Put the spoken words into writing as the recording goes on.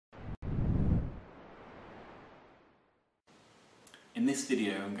In this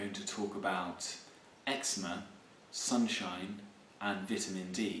video I'm going to talk about eczema, sunshine and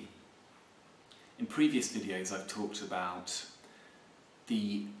vitamin D. In previous videos I've talked about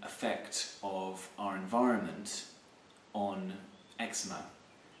the effect of our environment on eczema.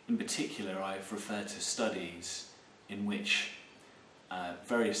 In particular, I've referred to studies in which the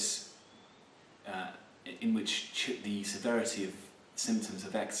severity of symptoms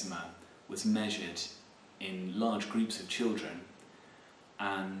of eczema was measured in large groups of children,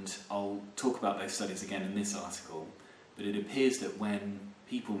 and I'll talk about those studies again in this article. But it appears that when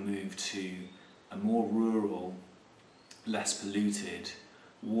people move to a more rural, less polluted,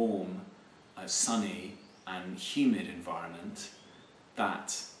 warm, sunny and humid environment,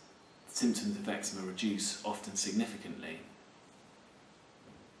 that symptoms of eczema reduce often significantly.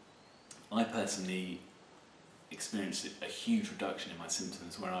 I personally experienced a huge reduction in my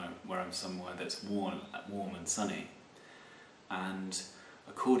symptoms where I'm somewhere that's warm and sunny. And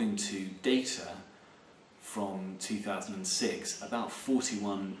according to data from 2006, about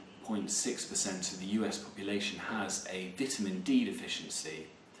 41.6% of the US population has a vitamin D deficiency.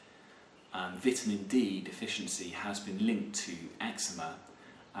 Vitamin D deficiency has been linked to eczema,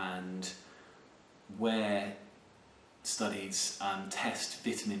 and where studies test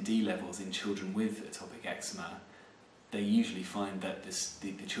vitamin D levels in children with atopic eczema, they usually find that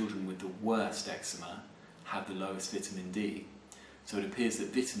the children with the worst eczema have the lowest vitamin D. So it appears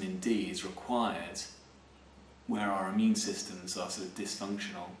that vitamin D is required where our immune systems are sort of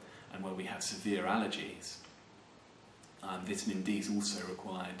dysfunctional and where we have severe allergies. Vitamin D is also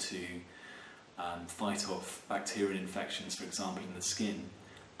required to fight off bacterial infections, for example, in the skin,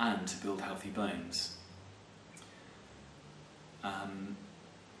 and to build healthy bones.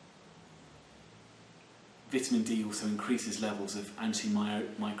 Vitamin D also increases levels of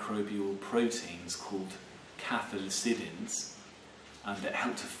antimicrobial proteins called cathelicidins that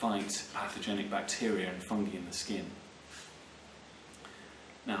help to fight pathogenic bacteria and fungi in the skin.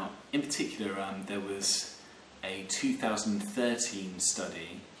 Now, in particular, there was a 2013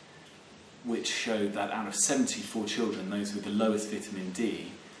 study which showed that out of 74 children, those with the lowest vitamin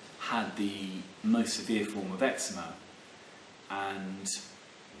D had the most severe form of eczema, and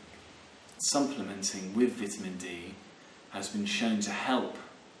supplementing with vitamin D has been shown to help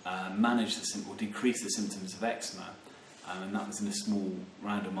manage or decrease the symptoms of eczema, and that was in a small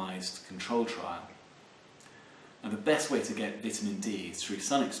randomised control trial. Now, the best way to get vitamin D is through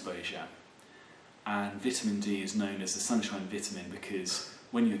sun exposure, and vitamin D is known as the sunshine vitamin because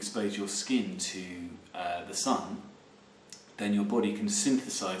when you expose your skin to the sun, then your body can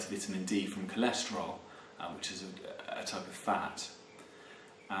synthesise vitamin D from cholesterol, which is a type of fat.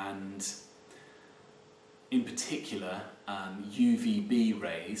 And in particular, UVB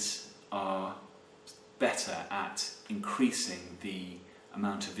rays are better at increasing the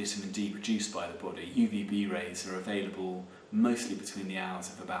amount of vitamin D produced by the body. UVB rays are available mostly between the hours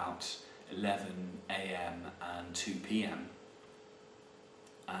of about 11 AM and 2 PM.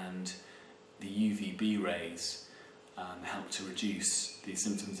 And the UVB rays help to reduce the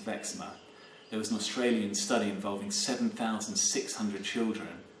symptoms of eczema. There was an Australian study involving 7,600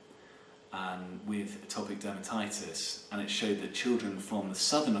 children with atopic dermatitis, and it showed that children from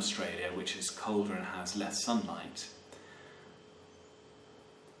southern Australia, which is colder and has less sunlight,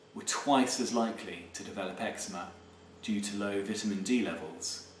 were twice as likely to develop eczema due to low vitamin D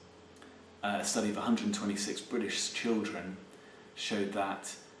levels. A study of 126 British children showed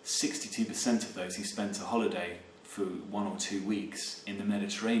that 62% of those who spent a holiday for 1 or 2 weeks in the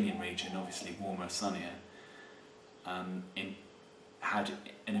Mediterranean region, obviously warmer, sunnier, had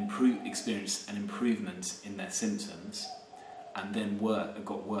experienced an improvement in their symptoms, and then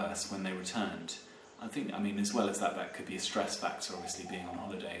got worse when they returned. I mean, as well as that could be a stress factor. Obviously, being on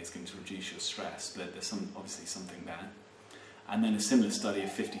holiday is going to reduce your stress, but there's obviously something there. And then a similar study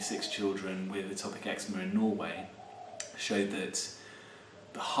of 56 children with atopic eczema in Norway showed that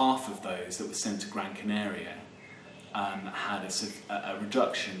the half of those that were sent to Gran Canaria had a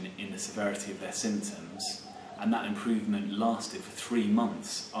reduction in the severity of their symptoms, and that improvement lasted for 3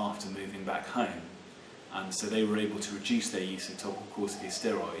 months after moving back home. So they were able to reduce their use of topical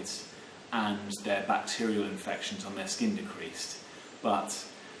corticosteroids, and their bacterial infections on their skin decreased. But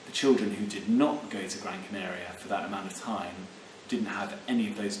the children who did not go to Gran Canaria for that amount of time didn't have any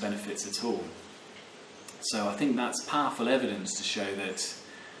of those benefits at all. So I think that's powerful evidence to show that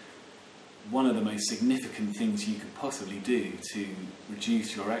one of the most significant things you could possibly do to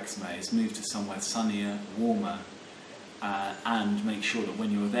reduce your eczema is move to somewhere sunnier, warmer, and make sure that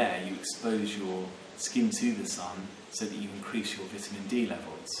when you're there you expose your skin to the sun so that you increase your vitamin D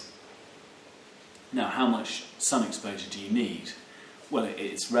levels. Now, how much sun exposure do you need? Well,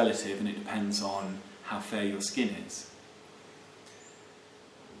 it's relative and it depends on how fair your skin is.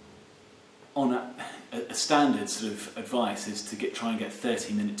 On a standard sort of advice is to try and get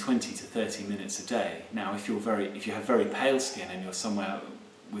 20 to 30 minutes a day. Now, if you have very pale skin and you're somewhere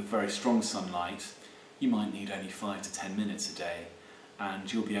with very strong sunlight, you might need only 5 to 10 minutes a day,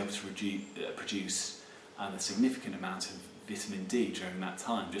 and you'll be able to produce a significant amount of vitamin D during that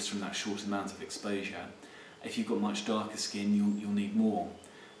time, just from that short amount of exposure. If you've got much darker skin, you'll need more.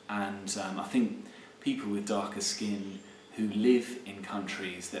 And I think people with darker skin who live in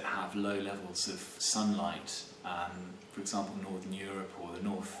countries that have low levels of sunlight, for example Northern Europe or the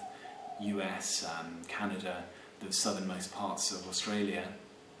North US, Canada, the southernmost parts of Australia,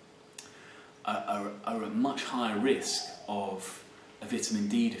 are at much higher risk of a vitamin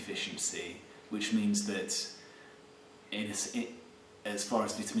D deficiency, which means that as far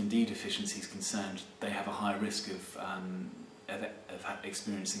as vitamin D deficiency is concerned, they have a higher risk of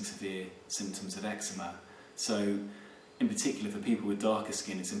experiencing severe symptoms of eczema. So, in particular, for people with darker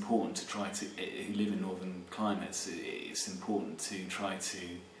skin, it's important to who live in northern climates, it's important to try to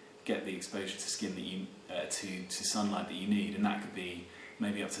get the exposure to skin that to sunlight that you need, and that could be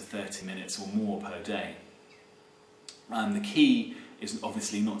maybe up to 30 minutes or more per day. The key is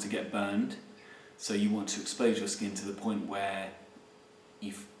obviously not to get burned, so you want to expose your skin to the point where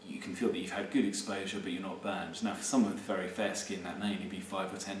you can feel that you've had good exposure but you're not burned. Now, for someone with very fair skin, that may only be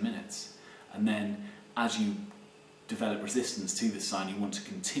 5 or 10 minutes, and then as you develop resistance to the sun, you want to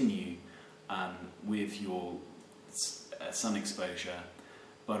continue with your sun exposure,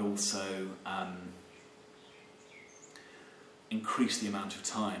 but also increase the amount of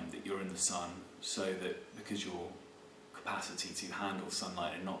time that you're in the sun, so that because your capacity to handle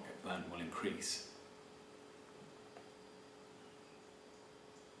sunlight and not get burnt will increase.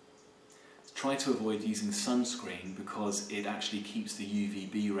 Try to avoid using sunscreen because it actually keeps the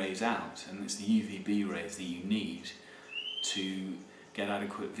UVB rays out, and it's the UVB rays that you need to get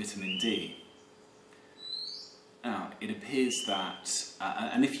adequate vitamin D. Now, it appears that,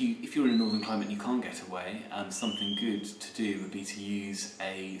 and if you're in a northern climate and you can't get away, something good to do would be to use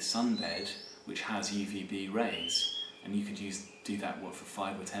a sunbed which has UVB rays, and you could do that for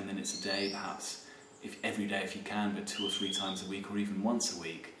 5 or 10 minutes a day, perhaps every day if you can, but 2 or 3 times a week, or even once a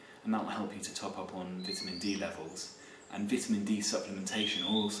week, and that will help you to top up on vitamin D levels. And vitamin D supplementation,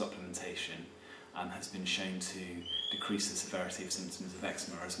 oral supplementation, has been shown to decrease the severity of symptoms of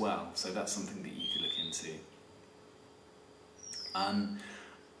eczema as well, so that's something that you could look into.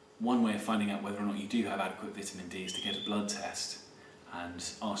 One way of finding out whether or not you do have adequate vitamin D is to get a blood test and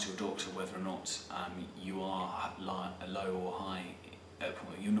ask your doctor whether or not you are low or high.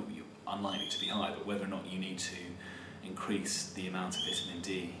 You're unlikely to be high, but whether or not you need to increase the amount of vitamin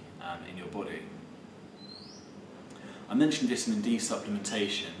D in your body. I mentioned vitamin D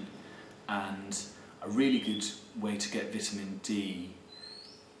supplementation, and a really good way to get vitamin D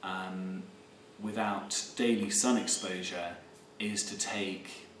without daily sun exposure is to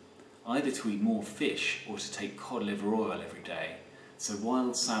either to eat more fish or to take cod liver oil every day. So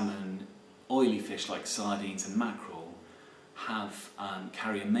wild salmon, oily fish like sardines and mackerel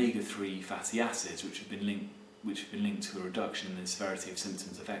carry omega-3 fatty acids, which have been linked to a reduction in the severity of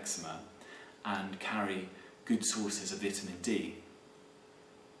symptoms of eczema, and carry good sources of vitamin D.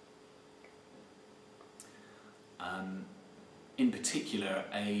 In particular,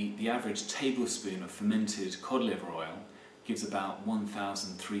 the average tablespoon of fermented cod liver oil gives about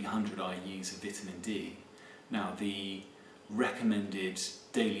 1,300 IUs of vitamin D. Now, the recommended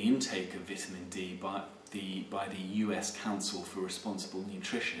daily intake of vitamin D by the US Council for Responsible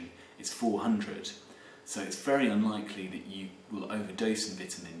Nutrition is 400. So it's very unlikely that you will overdose in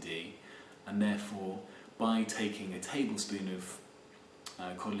vitamin D, and therefore by taking a tablespoon of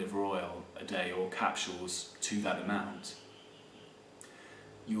cod liver oil a day, or capsules to that amount,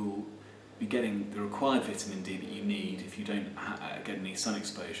 you'll be getting the required vitamin D that you need if you don't get any sun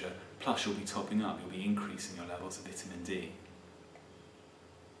exposure, plus you'll be topping up, you'll be increasing your levels of vitamin D.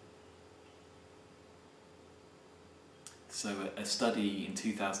 So a study in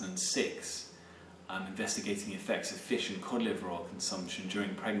 2006 investigating the effects of fish and cod liver oil consumption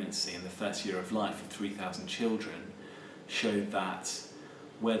during pregnancy in the first year of life of 3,000 children showed that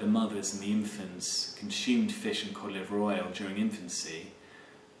where the mothers and the infants consumed fish and cod liver oil during infancy,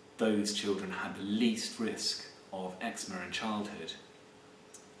 those children had the least risk of eczema in childhood.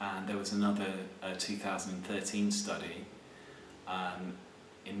 And there was another 2013 study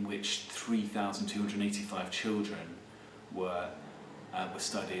in which 3,285 children were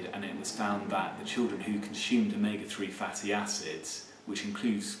studied, and it was found that the children who consumed omega-3 fatty acids, which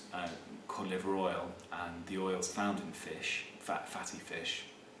includes cod liver oil and the oils found in fish, fatty fish,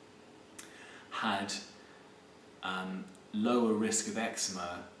 had lower risk of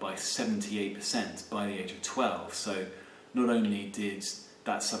eczema by 78% by the age of 12. So not only did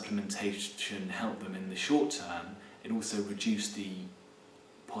that supplementation help them in the short term, it also reduced the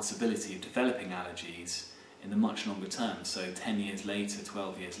possibility of developing allergies in the much longer term. So 10 years later,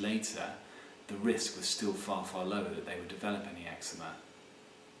 12 years later, the risk was still far, far lower that they would develop any eczema.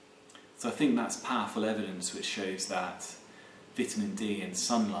 So I think that's powerful evidence which shows that vitamin D and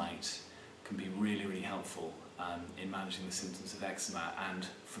sunlight can be really, really helpful in managing the symptoms of eczema, and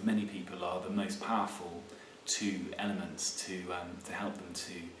for many people are the most powerful two elements to help them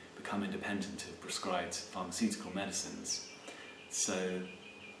to become independent of prescribed pharmaceutical medicines. So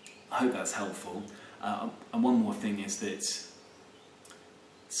I hope that's helpful. And one more thing is that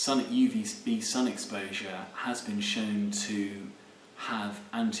UVB sun exposure has been shown to have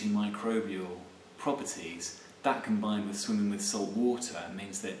antimicrobial properties. That, combined with swimming with salt water,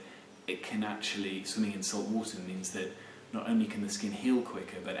 means that swimming in salt water means that not only can the skin heal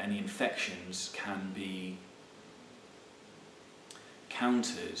quicker, but any infections can be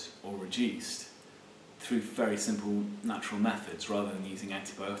countered or reduced through very simple natural methods, rather than using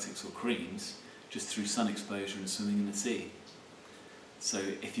antibiotics or creams, just through sun exposure and swimming in the sea. So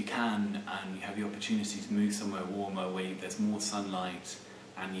if you can, and you have the opportunity to move somewhere warmer where there's more sunlight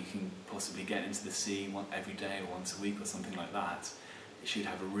and you can possibly get into the sea every day or once a week or something like that, it should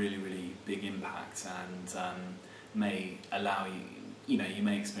have a really, really big impact, and may allow you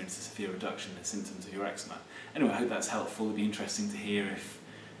may experience a severe reduction in the symptoms of your eczema. Anyway, I hope that's helpful. It'd be interesting to hear if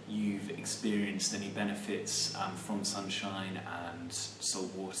you've experienced any benefits from sunshine and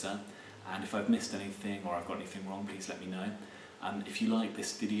salt water, and if I've missed anything or I've got anything wrong, please let me know. If you like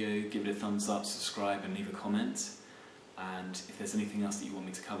this video, give it a thumbs up, subscribe and leave a comment, and if there's anything else that you want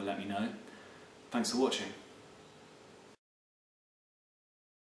me to cover, let me know. Thanks for watching.